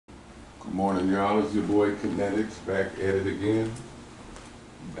Good morning, y'all. It's your boy Kenetic back at it again.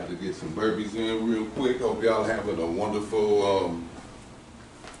 Got to get some burpees in real quick. Hope y'all having a wonderful,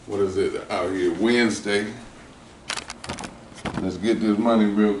 out here, Wednesday. Let's get this money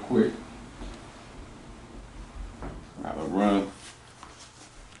real quick. Gotta run.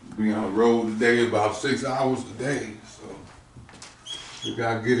 Be on the road today about 6 hours today. So we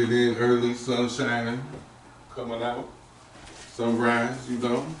gotta get it in early, sun shining, coming out, sunrise, you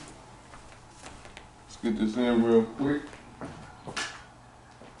know. Let's get this in real quick.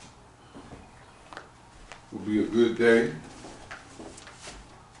 Will be a good day.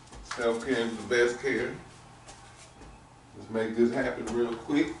 Self-care is the best care. Let's make this happen real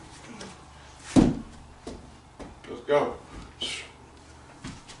quick. Let's go.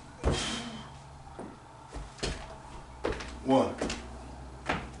 One.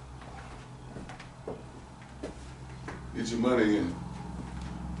 Get your money in.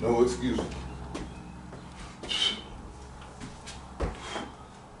 No excuses.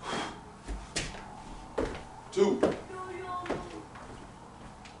 Two.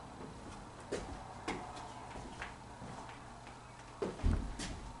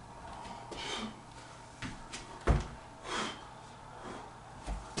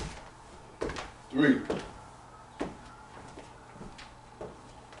 Three.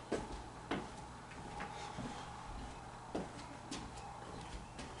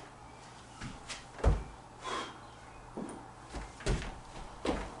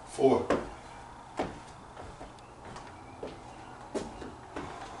 Four.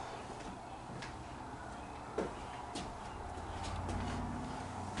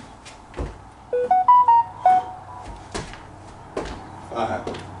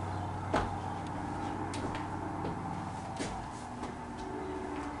 Five.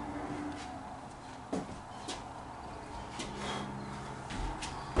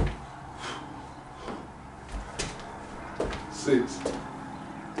 Six.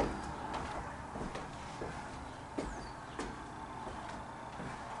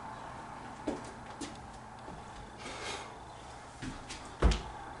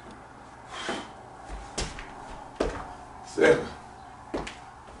 Seven.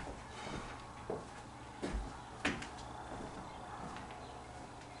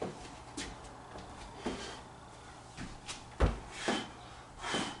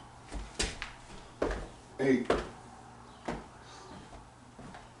 Eight.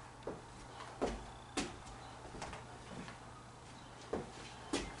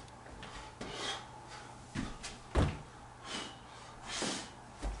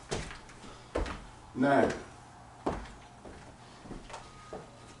 Nine.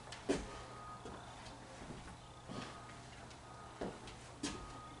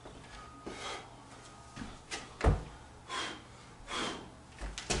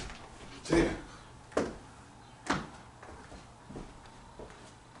 10.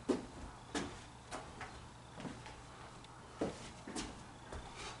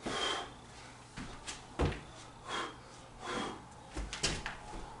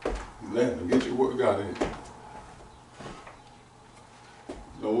 11. Get your workout in.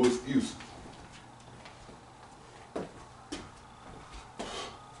 No excuse.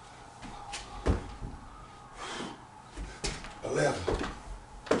 11.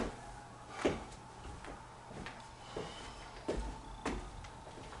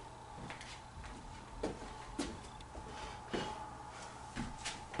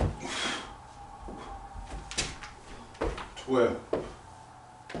 12.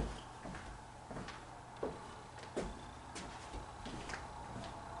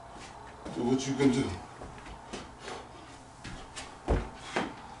 Do what you can do.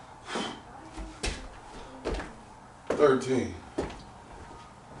 13.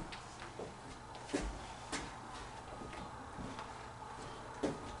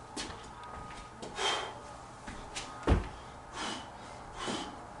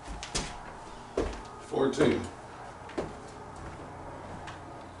 14.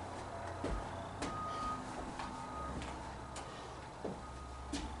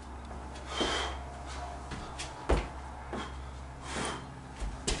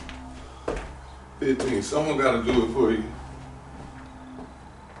 15. Someone got to do it for you.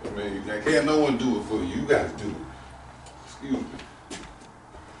 I mean, can't no one do it for you. You got to do it. Excuse me.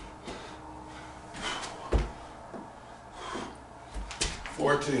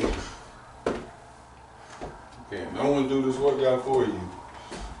 14. Can't no one do this workout for you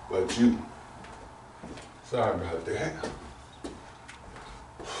but you. Sorry about that.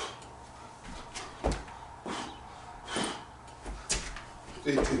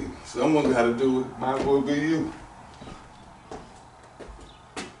 15. Someone got to do it. Might as well be you.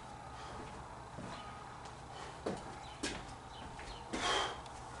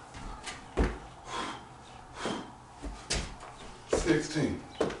 16.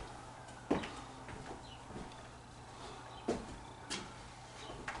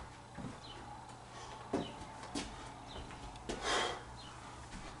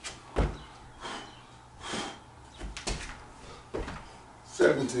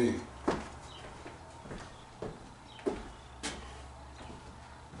 17.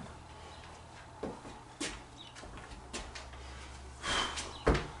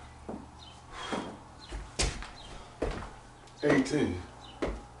 18.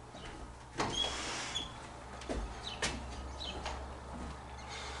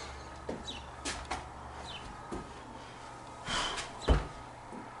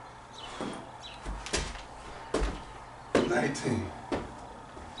 19.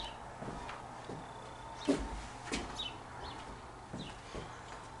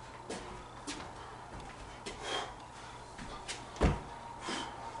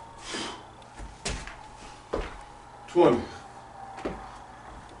 20.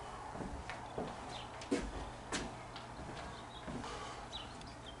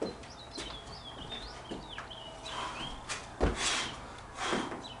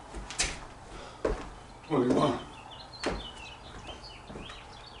 21.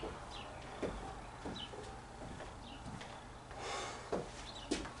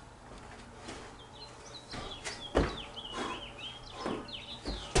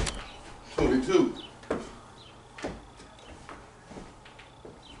 22.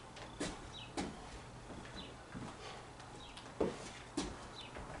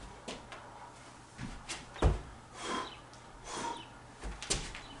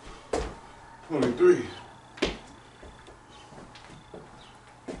 23.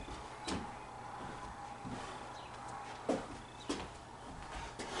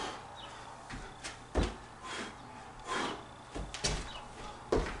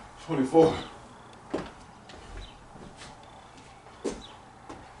 24.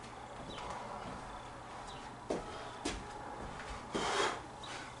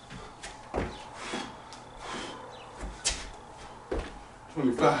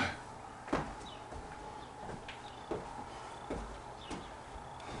 25.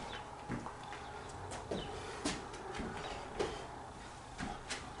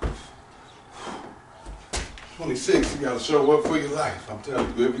 26, you gotta show up for your life. I'm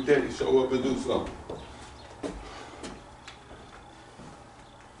telling you, every day, show up and do something.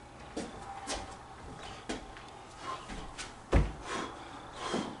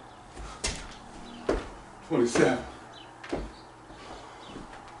 27.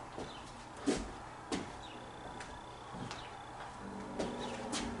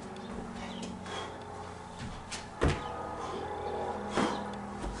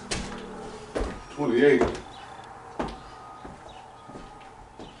 28.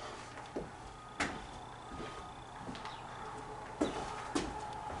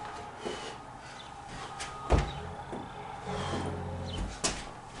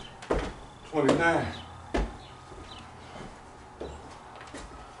 29.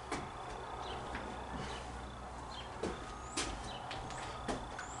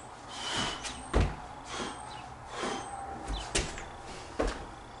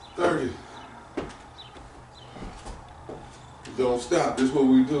 30. Don't stop. This is what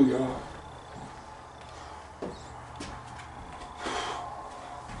we do, y'all.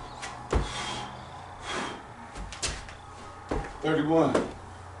 31.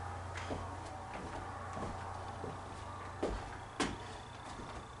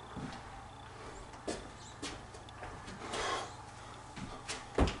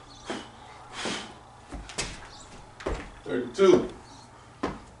 32.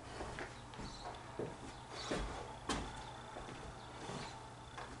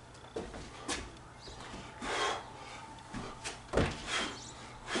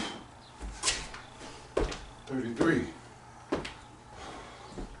 33.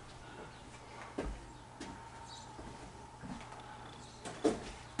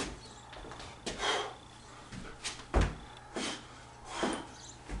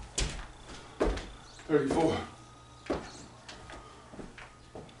 34.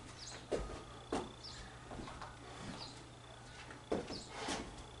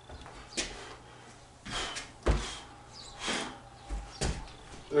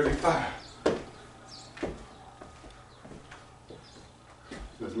 35.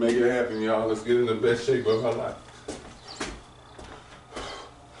 Let's make it happen, y'all. Let's get in the best shape of our life.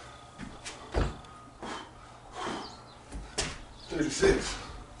 36.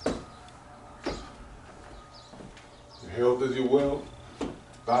 Your health is your wealth.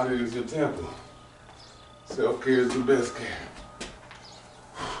 Body is your temple. Self-care is the best care.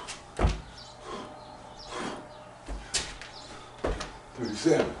 37.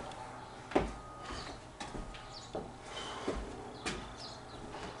 47.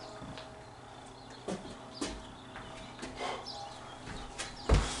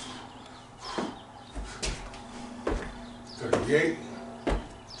 38.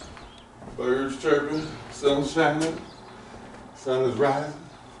 Birds chirping, sun shining, sun is rising.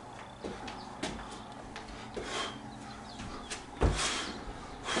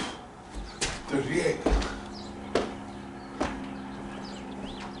 38.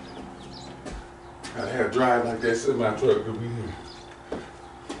 Gotta have drive like that semi truck to be here.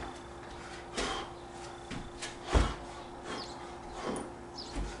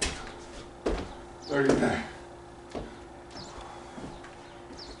 39.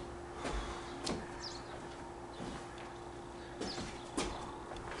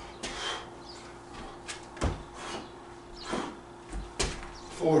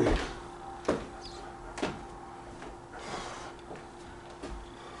 40.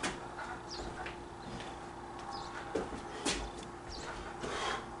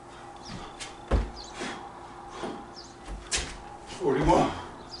 41.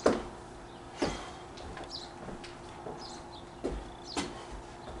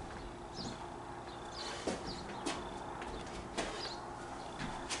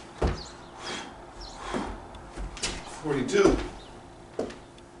 42.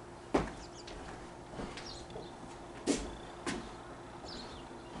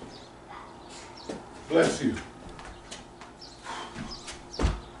 'Bless you.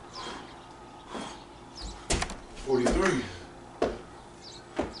 43.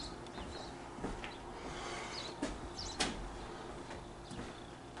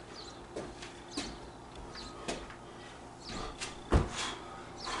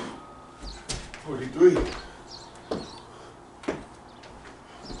 43.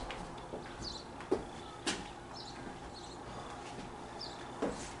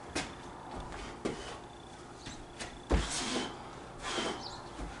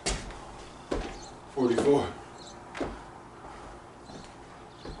 44.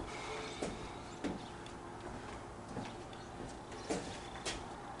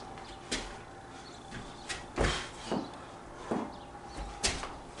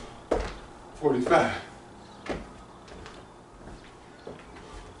 45.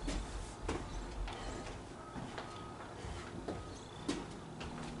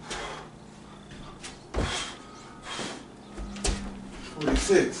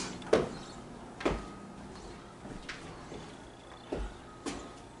 46.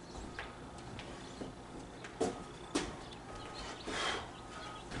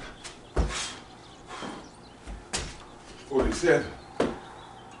 47.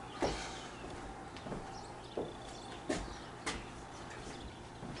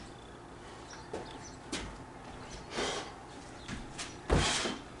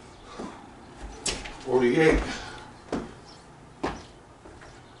 48.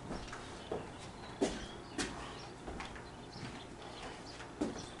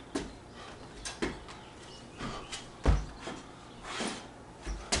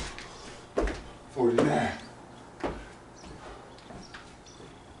 49.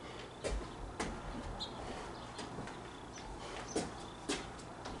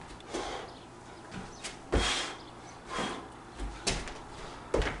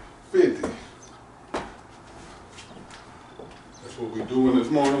 50. That's what we're doing this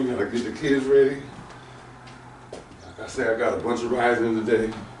morning. Gotta get the kids ready. Like I said, I got a bunch of rides in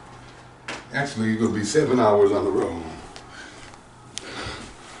today. Actually, it's gonna be 7 hours on the road.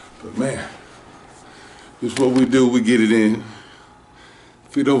 But man, this is what we do. We get it in.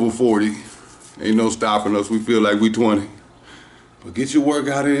 Fit over 40. Ain't no stopping us. We feel like we 20. But get your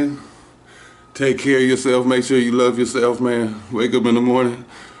workout in. Take care of yourself. Make sure you love yourself, man. Wake up in the morning.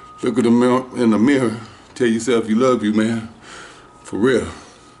 Look at in the mirror. Tell yourself you love you, man. For real.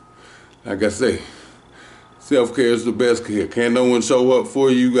 Like I say, self-care is the best care. Can't no one show up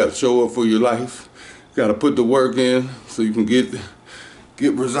for you. You got to show up for your life. You got to put the work in so you can get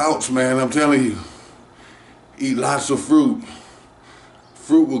results, man. I'm telling you. Eat lots of fruit.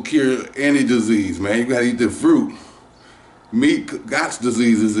 Fruit will cure any disease, man. You got to eat the fruit. Meat got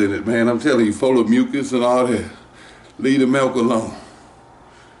diseases in it, man. I'm telling you, full of mucus and all that. Leave the milk alone.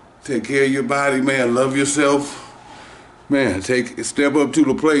 Take care of your body, man. Love yourself. Man, step up to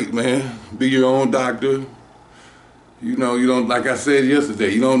the plate, man. Be your own doctor. You know, you don't, like I said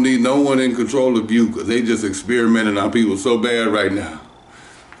yesterday, you don't need no one in control of you because they just experimenting on people so bad right now.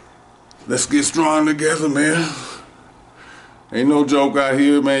 Let's get strong together, man. Ain't no joke out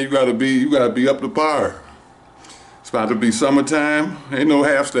here, man. You gotta be up to par. It's about to be summertime. Ain't no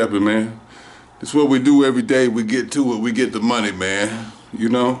half-stepping, man. It's what we do every day. We get to it. We get the money, man. you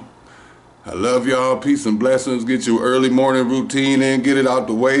know. I love y'all. Peace and blessings. Get your early morning routine in. Get it out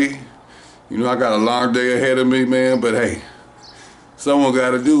the way. You know, I got a long day ahead of me, man, but hey, someone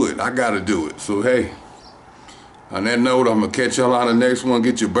got to do it. I got to do it. So, hey, on that note, I'm going to catch y'all on the next one.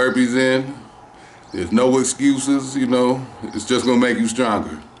 Get your burpees in. There's no excuses, you know. It's just going to make you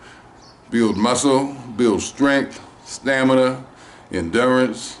stronger. Build muscle, build strength, stamina,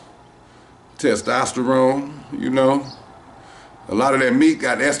 endurance, testosterone, you know. A lot of that meat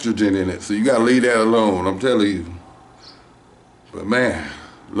got estrogen in it, so you gotta leave that alone, I'm telling you. But man,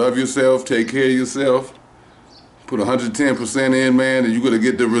 love yourself, take care of yourself, put 110% in, man, and you're gonna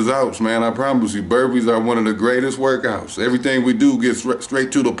get the results, man. I promise you, burpees are one of the greatest workouts. Everything we do gets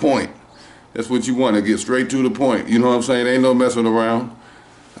straight to the point. That's what you want, to get straight to the point. You know what I'm saying? Ain't no messing around.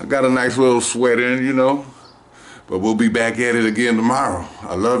 I got a nice little sweat in, you know. But we'll be back at it again tomorrow.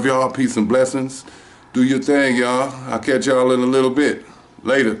 I love y'all. Peace and blessings. Do your thing, y'all. I'll catch y'all in a little bit.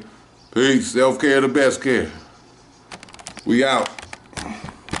 Later. Peace. Self-care, the best care. We out.